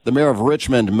mayor of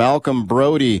Richmond, Malcolm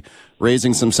Brodie,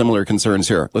 raising some similar concerns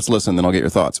here. Let's listen, then I'll get your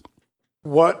thoughts.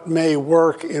 What may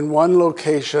work in one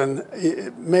location,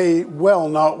 it may well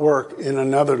not work in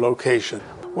another location.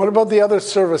 What about the other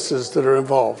services that are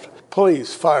involved?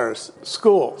 Police, fires,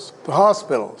 schools, the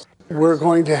hospitals. We're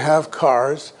going to have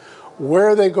cars. Where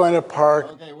are they going to park?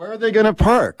 Okay, where are they going to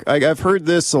park? I've heard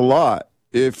this a lot.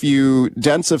 If you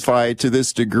densify to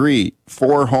this degree,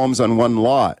 4 homes on one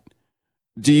lot,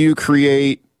 do you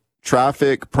create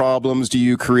traffic problems? Do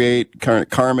you create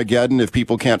Carmageddon if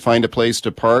people can't find a place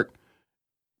to park?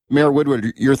 Mayor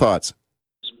Woodward, your thoughts?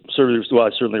 Well, I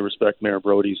certainly respect Mayor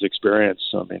Brodie's experience.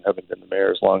 I mean, having been the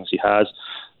mayor as long as he has,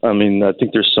 I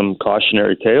think there's some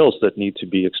cautionary tales that need to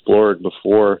be explored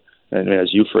before, and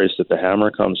as you phrased it, the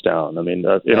hammer comes down. In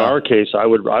our case, I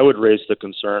would raise the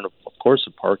concern, of course,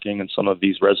 of parking in some of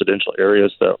these residential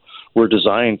areas that were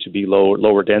designed to be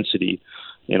lower density,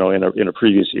 in a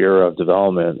previous era of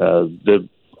development.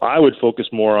 I would focus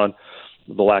more on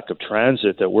the lack of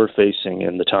transit that we're facing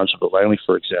in the Township of Langley,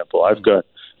 for example. I've got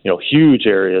huge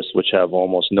areas which have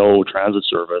almost no transit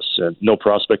service and no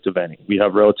prospect of any. We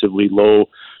have relatively low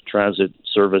transit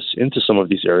service into some of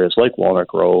these areas like Walnut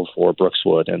Grove or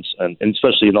Brookswood and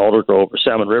especially in Aldergrove or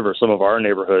Salmon River, some of our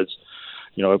neighborhoods.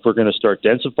 If we're going to start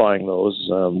densifying those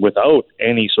without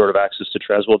any sort of access to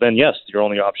transit, well, then yes, your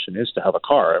only option is to have a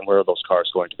car. And where are those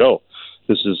cars going to go?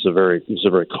 This is a very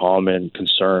common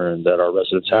concern that our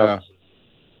residents have.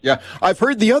 Yeah, I've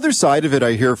heard the other side of it.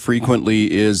 I hear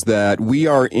frequently is that we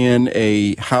are in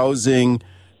a housing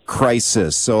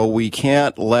crisis, so we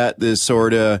can't let this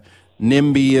sort of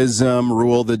NIMBYism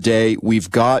rule the day. We've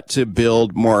got to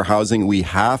build more housing. We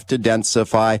have to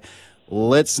densify.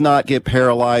 Let's not get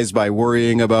paralyzed by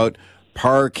worrying about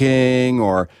parking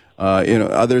or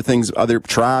other things, other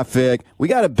traffic. We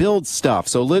got to build stuff.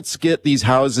 So let's get these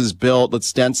houses built.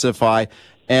 Let's densify.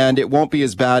 And it won't be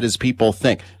as bad as people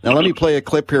think. Now, let me play a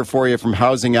clip here for you from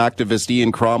housing activist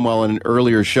Ian Cromwell in an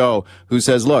earlier show, who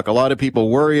says, look, a lot of people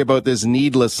worry about this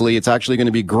needlessly. It's actually going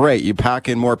to be great. You pack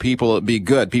in more people, it'll be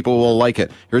good. People will like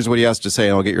it. Here's what he has to say,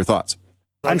 and I'll get your thoughts.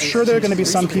 I'm sure there are going to be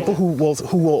some people who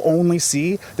will only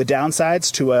see the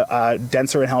downsides to a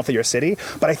denser and healthier city,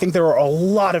 but I think there are a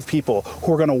lot of people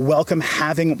who are going to welcome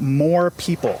having more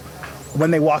people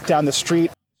when they walk down the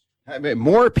street. I mean,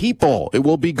 more people, it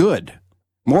will be good.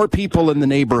 More people in the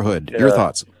neighborhood. Yeah. Your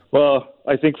thoughts? Well,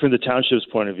 I think from the township's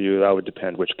point of view, that would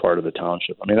depend which part of the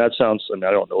township. I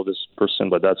don't know this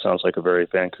person, but that sounds like a very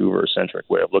Vancouver-centric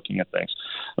way of looking at things.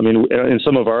 I mean, in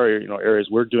some of our areas,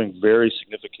 we're doing very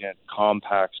significant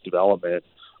compact development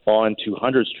on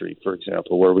 200 Street, for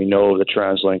example, where we know the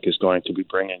TransLink is going to be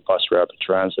bringing bus rapid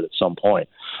transit at some point.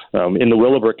 In the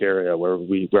Willowbrook area, where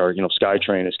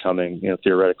SkyTrain is coming,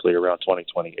 theoretically around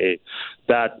 2028,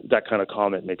 that kind of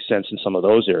comment makes sense in some of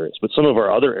those areas. But some of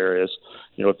our other areas,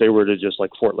 if they were to just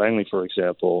like Fort Langley, for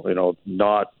example,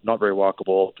 not very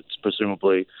walkable,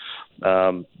 presumably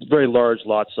very large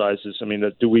lot sizes. I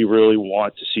mean, do we really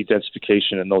want to see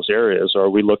densification in those areas, or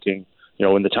are we looking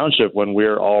in the township, when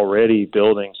we're already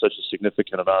building such a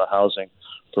significant amount of housing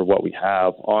for what we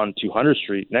have on 200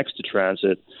 Street next to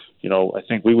transit, I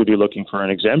think we would be looking for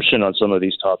an exemption on some of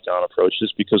these top-down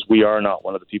approaches, because we are not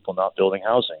one of the people not building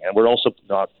housing. And we're also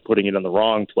not putting it in the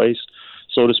wrong place,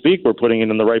 so to speak. We're putting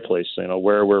it in the right place,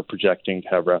 where we're projecting to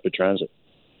have rapid transit.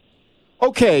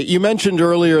 Okay, you mentioned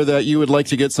earlier that you would like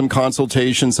to get some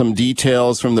consultation, some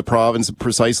details from the province,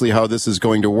 precisely how this is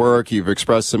going to work. You've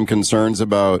expressed some concerns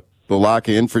about the lack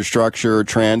of infrastructure,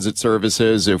 transit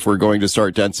services, if we're going to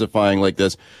start densifying like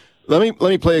this. Let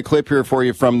me play a clip here for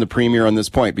you from the Premier on this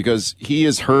point, because he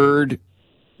has heard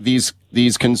these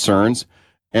concerns,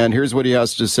 and here's what he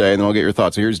has to say, and then I'll get your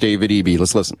thoughts. So here's David Eby.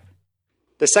 Let's listen.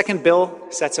 The second bill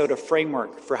sets out a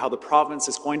framework for how the province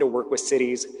is going to work with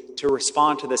cities to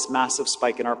respond to this massive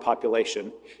spike in our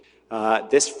population.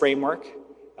 This framework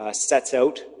sets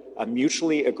out a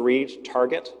mutually agreed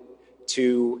target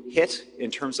to hit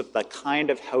in terms of the kind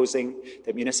of housing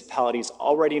that municipalities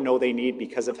already know they need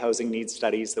because of housing needs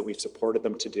studies that we've supported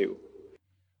them to do.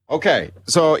 Okay,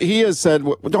 so he has said,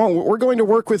 we're going to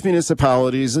work with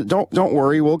municipalities. Don't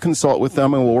worry, we'll consult with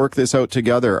them and we'll work this out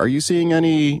together. Are you seeing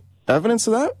any evidence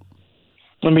of that?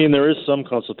 I mean, there is some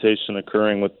consultation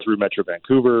occurring through Metro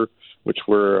Vancouver, which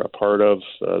we're a part of,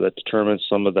 that determines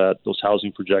some of those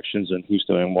housing projections and who's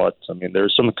doing what. I mean,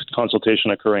 there's some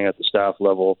consultation occurring at the staff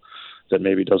level that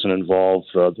maybe doesn't involve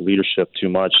the leadership too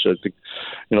much. I think,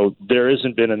 there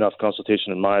hasn't been enough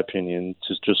consultation, in my opinion,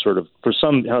 to just sort of, for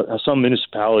some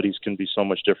municipalities can be so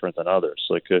much different than others.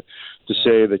 Like to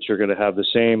say that you're going to have the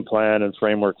same plan and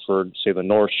framework for, say, the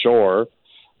North Shore,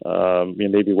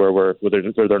 maybe where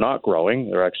they're not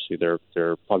growing,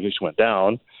 their population went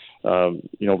down,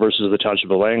 versus the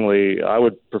township of Langley. I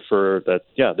would prefer that,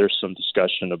 there's some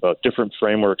discussion about different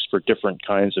frameworks for different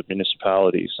kinds of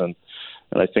municipalities. And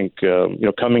I think,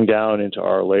 coming down into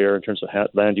our layer in terms of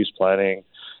land use planning,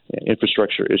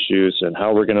 infrastructure issues, and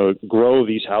how we're going to grow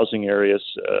these housing areas,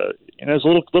 is a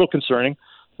little concerning.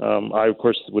 I, of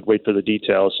course, would wait for the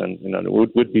details, and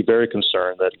would be very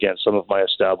concerned that, again, some of my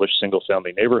established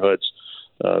single-family neighborhoods,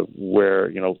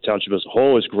 where township as a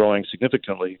whole is growing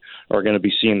significantly, are going to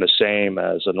be seen the same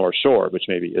as a North Shore, which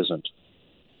maybe isn't.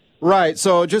 Right.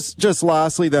 So just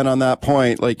lastly, then, on that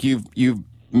point, like you've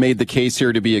made the case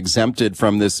here to be exempted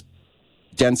from this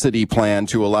density plan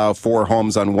to allow 4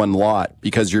 homes on one lot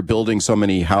because you're building so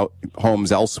many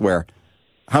homes elsewhere.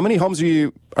 How many homes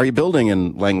are you building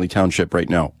in Langley Township right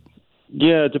now?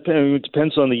 Yeah, it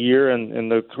depends on the year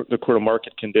and the sort of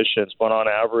market conditions. But on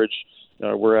average,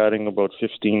 we're adding about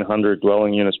 1,500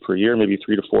 dwelling units per year, maybe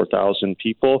 3,000 to 4,000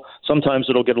 people. Sometimes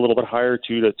it'll get a little bit higher,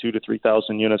 2,000 to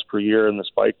 3,000 units per year in the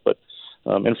spike. But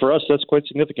and for us, that's quite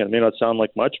significant. It may not sound like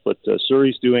much, but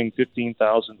Surrey's doing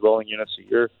 15,000 dwelling units a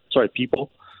year. Sorry, people.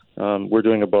 We're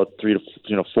doing about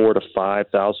 4 to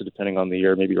 5,000, depending on the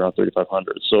year, maybe around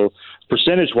 3,500. So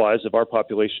percentage-wise, of our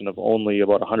population of only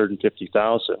about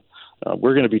 150,000,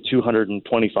 we're going to be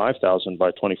 225,000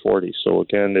 by 2040. So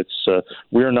again,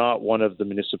 we're not one of the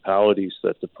municipalities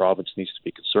that the province needs to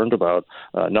be concerned about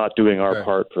not doing our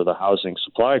part for the housing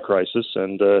supply crisis,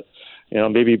 and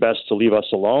maybe best to leave us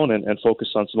alone and focus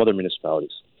on some other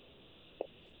municipalities.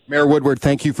 Mayor Woodward,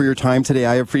 thank you for your time today.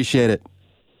 I appreciate it.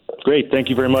 Great. Thank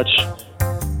you very much.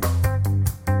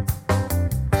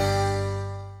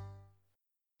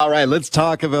 All right, let's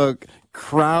talk about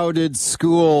crowded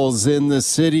schools in the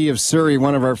city of Surrey,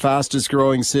 one of our fastest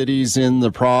growing cities in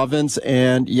the province.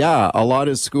 And yeah, a lot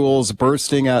of schools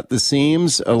bursting at the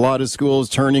seams, a lot of schools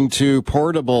turning to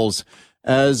portables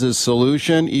as a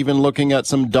solution, even looking at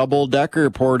some double-decker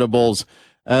portables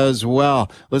as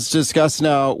well. Let's discuss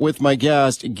now with my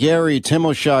guest, Gary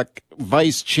Timoshuk,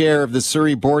 Vice Chair of the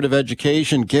Surrey Board of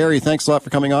Education. Gary, thanks a lot for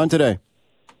coming on today.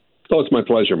 Oh, it's my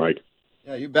pleasure, Mike.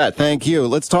 Yeah, you bet. Thank you.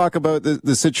 Let's talk about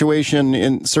the situation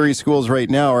in Surrey schools right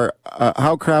now. Or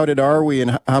how crowded are we,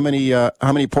 and how many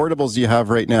portables do you have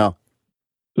right now?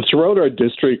 Throughout our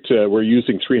district, we're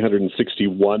using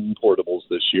 361 portables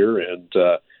this year,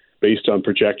 and based on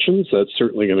projections, that's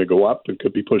certainly going to go up and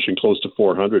could be pushing close to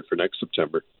 400 for next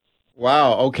September.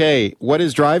 Wow. Okay. What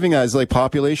is driving that? Is it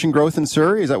population growth in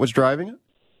Surrey? Is that what's driving it?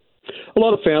 A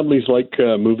lot of families like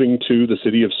moving to the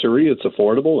city of Surrey. It's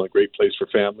affordable, a great place for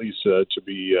families to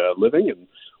be living and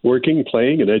working,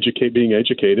 playing, and being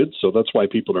educated. So that's why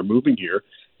people are moving here.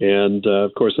 And,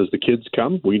 of course, as the kids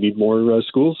come, we need more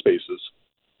school spaces.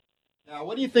 Now,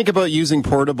 what do you think about using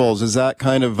portables? Is that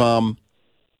kind of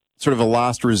sort of a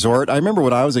last resort? I remember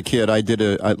when I was a kid, I did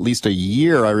at least a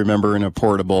year, I remember, in a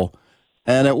portable.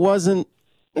 And it wasn't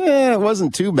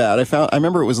too bad. I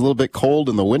remember it was a little bit cold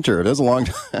in the winter. That was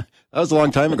a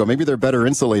long time ago. Maybe they're better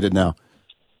insulated now.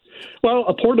 Well,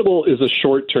 a portable is a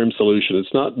short-term solution.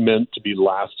 It's not meant to be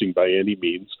lasting by any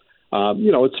means.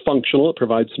 It's functional. It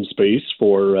provides some space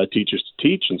for teachers to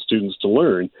teach and students to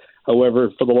learn.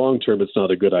 However, for the long term, it's not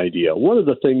a good idea. One of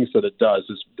the things that it does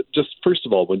is just, first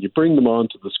of all, when you bring them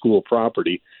onto the school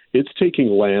property, it's taking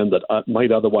land that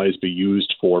might otherwise be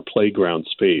used for playground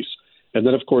space. And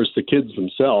then, of course, the kids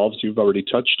themselves, you've already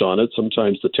touched on it.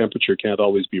 Sometimes the temperature can't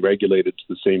always be regulated to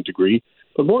the same degree.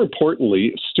 But more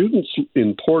importantly, students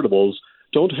in portables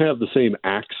don't have the same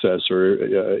access or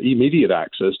immediate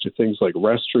access to things like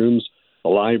restrooms, a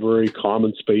library,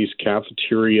 common space,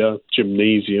 cafeteria,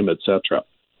 gymnasium, etc.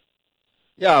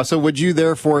 Yeah, so would you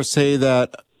therefore say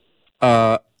that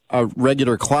a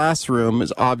regular classroom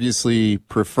is obviously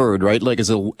preferred, right? Like as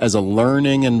a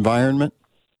learning environment?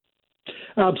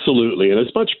 Absolutely, and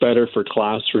it's much better for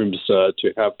classrooms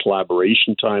to have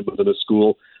collaboration time within a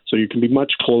school, so you can be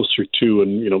much closer to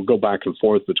and go back and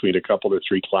forth between a couple or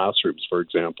three classrooms, for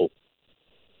example.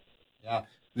 Yeah,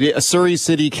 the Surrey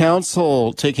City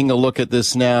Council taking a look at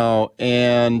this now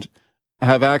and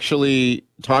have actually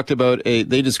talked about they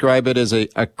describe it as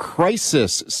a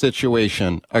crisis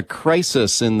situation, a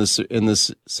crisis in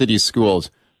the city's schools.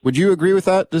 Would you agree with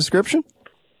that description?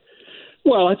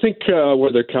 Well, I think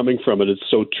where they're coming from, and it's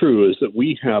so true, is that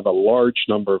we have a large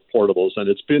number of portables, and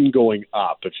it's been going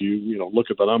up. If you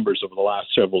look at the numbers over the last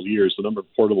several years, the number of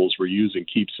portables we're using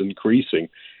keeps increasing.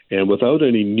 And without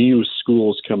any new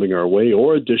schools coming our way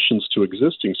or additions to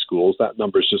existing schools, that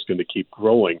number is just going to keep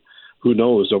growing. Who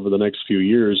knows, over the next few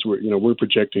years, we're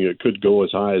projecting it could go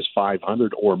as high as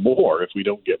 500 or more if we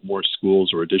don't get more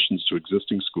schools or additions to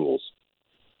existing schools.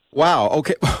 Wow.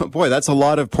 Okay. Boy, that's a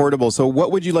lot of portables. So what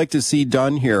would you like to see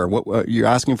done here? What you're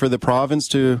asking for the province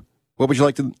to, what would you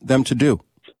like them to do?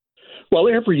 Well,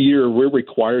 every year we're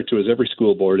required to, as every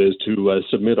school board is, to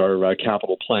submit our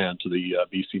capital plan to the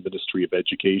BC Ministry of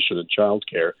Education and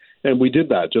Childcare. And we did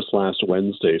that just last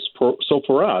Wednesday. So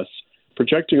for us,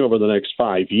 projecting over the next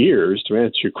 5 years, to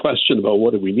answer your question about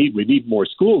what do we need more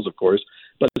schools, of course,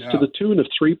 but it's to the tune of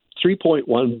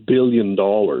 $3.1 billion.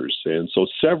 And so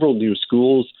several new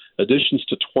schools, additions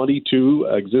to 22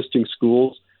 existing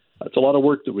schools. It's a lot of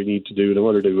work that we need to do in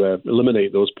order to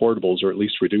eliminate those portables or at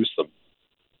least reduce them.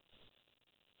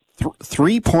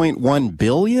 3.1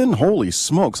 billion? Holy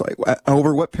smokes.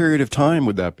 Over what period of time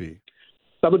would that be?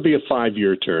 That would be a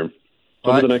 5-year term.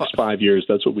 Over the next 5 years,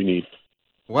 that's what we need.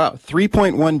 Wow.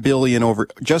 3.1 billion over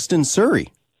just in Surrey.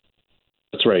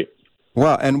 That's right.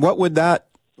 Wow. And what would that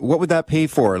pay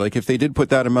for? Like if they did put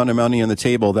that amount of money on the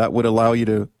table, that would allow you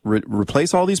to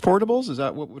replace all these portables? Is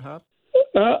that what would happen?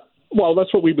 Well,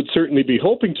 that's what we would certainly be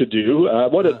hoping to do.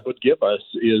 What it would give us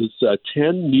is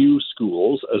 10 new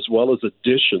schools as well as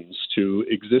additions to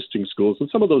existing schools. And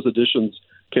some of those additions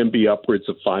can be upwards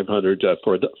of 500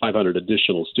 for 500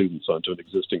 additional students onto an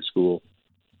existing school.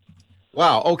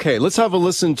 Wow. Okay. Let's have a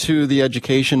listen to the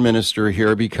education minister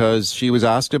here because she was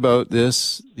asked about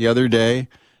this the other day.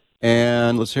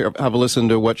 And let's have a listen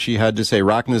to what she had to say.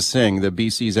 Rakna Singh, the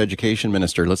BC's education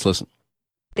minister. Let's listen.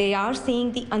 They are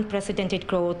seeing the unprecedented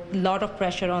growth, a lot of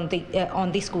pressure on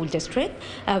the school district.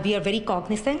 We are very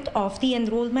cognizant of the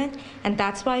enrollment, and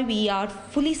that's why we are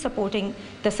fully supporting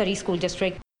the Surrey School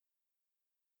District.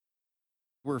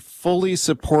 We're fully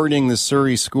supporting the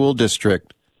Surrey School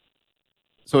District.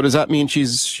 So does that mean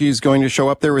she's going to show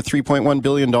up there with $3.1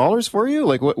 billion for you?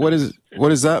 Like what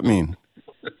does that mean?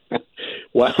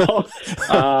 Well,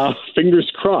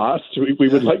 fingers crossed. We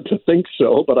would like to think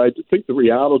so, but I think the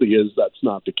reality is that's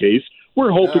not the case.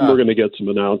 We're hoping we're going to get some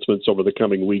announcements over the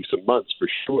coming weeks and months for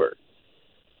sure.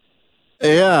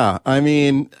 Yeah, I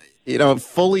mean,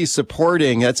 fully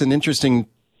supporting, that's an interesting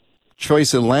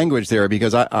choice of language there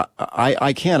because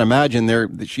I can't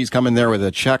imagine she's coming there with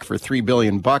a check for $3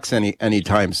 billion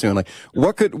anytime soon. Like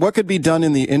what could be done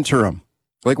in the interim?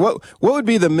 Like what would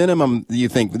be the minimum you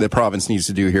think the province needs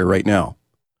to do here right now?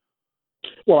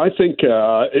 Well, I think,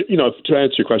 to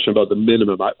answer your question about the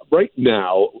minimum, right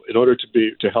now, in order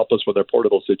to help us with our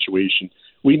portable situation,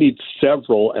 we need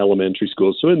several elementary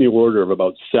schools. So in the order of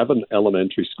about 7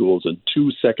 elementary schools and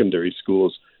 2 secondary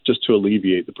schools just to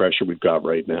alleviate the pressure we've got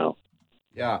right now.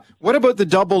 Yeah. What about the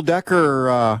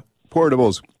double-decker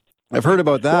portables? I've heard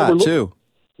about that, too.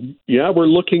 Yeah, we're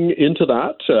looking into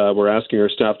that. We're asking our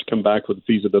staff to come back with a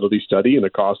feasibility study and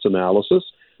a cost analysis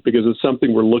because it's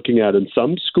something we're looking at in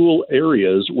some school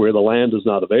areas where the land is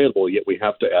not available, yet we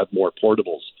have to add more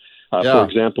portables. For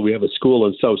example, we have a school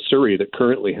in South Surrey that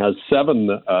currently has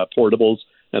 7 portables,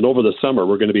 and over the summer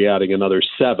we're going to be adding another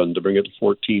 7 to bring it to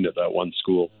 14 at that one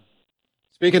school.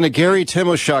 Speaking of Gary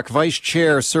Timoshuk, Vice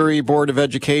Chair, Surrey Board of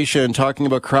Education, talking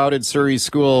about crowded Surrey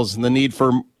schools and the need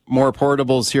for more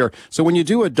portables here. So when you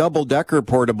do a double-decker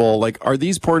portable, like, are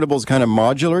these portables kind of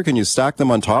modular? Can you stack them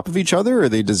on top of each other? Are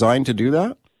they designed to do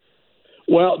that?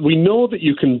 Well, we know that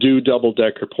you can do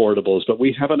double-decker portables, but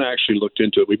we haven't actually looked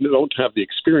into it. We don't have the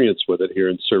experience with it here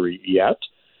in Surrey yet,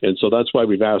 and so that's why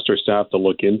we've asked our staff to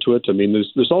look into it. I mean,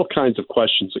 there's all kinds of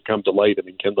questions that come to light. I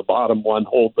mean, can the bottom one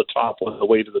hold the top one, the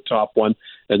weight of the top one?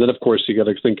 And then, of course, you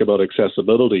got to think about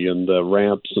accessibility and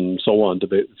ramps and so on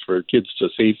for kids to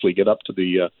safely get up to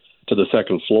the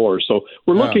second floor. So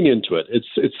we're looking into it.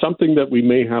 It's something that we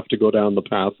may have to go down the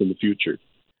path in the future.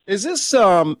 Is this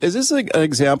an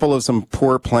example of some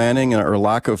poor planning or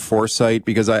lack of foresight?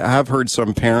 Because I have heard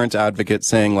some parent advocates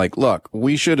saying, like, look,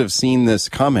 we should have seen this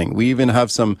coming. We even have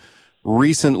some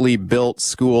recently built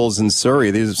schools in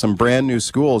Surrey. These are some brand new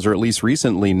schools, or at least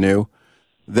recently new,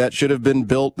 that should have been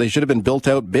built. They should have been built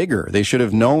out bigger. They should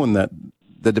have known that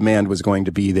the demand was going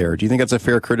to be there. Do you think that's a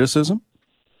fair criticism?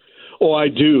 Oh, I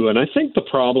do. And I think the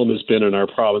problem has been in our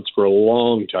province for a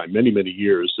long time, many, many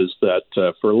years, is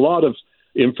that for a lot of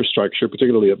infrastructure,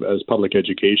 particularly as public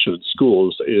education and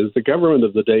schools, is the government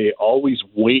of the day always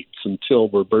waits until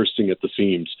we're bursting at the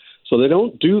seams. So they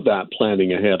don't do that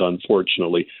planning ahead,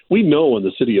 unfortunately. We know in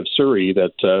the city of Surrey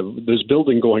that there's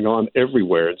building going on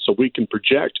everywhere, and so we can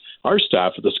project, our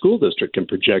staff at the school district can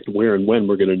project where and when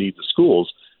we're going to need the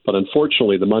schools. But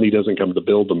unfortunately, the money doesn't come to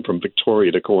build them from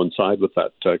Victoria to coincide with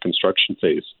that construction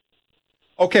phase.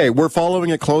 Okay, we're following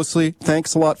it closely.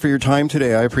 Thanks a lot for your time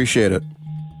today. I appreciate it.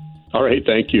 All right,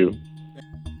 thank you.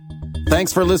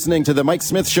 Thanks for listening to the Mike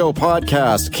Smith Show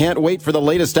podcast. Can't wait for the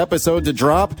latest episode to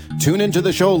drop? Tune into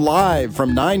the show live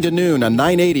from 9 to noon on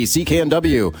 980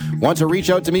 CKNW. Want to reach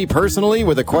out to me personally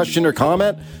with a question or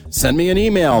comment? Send me an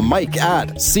email,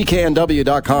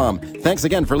 mike@cknw.com. Thanks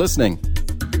again for listening.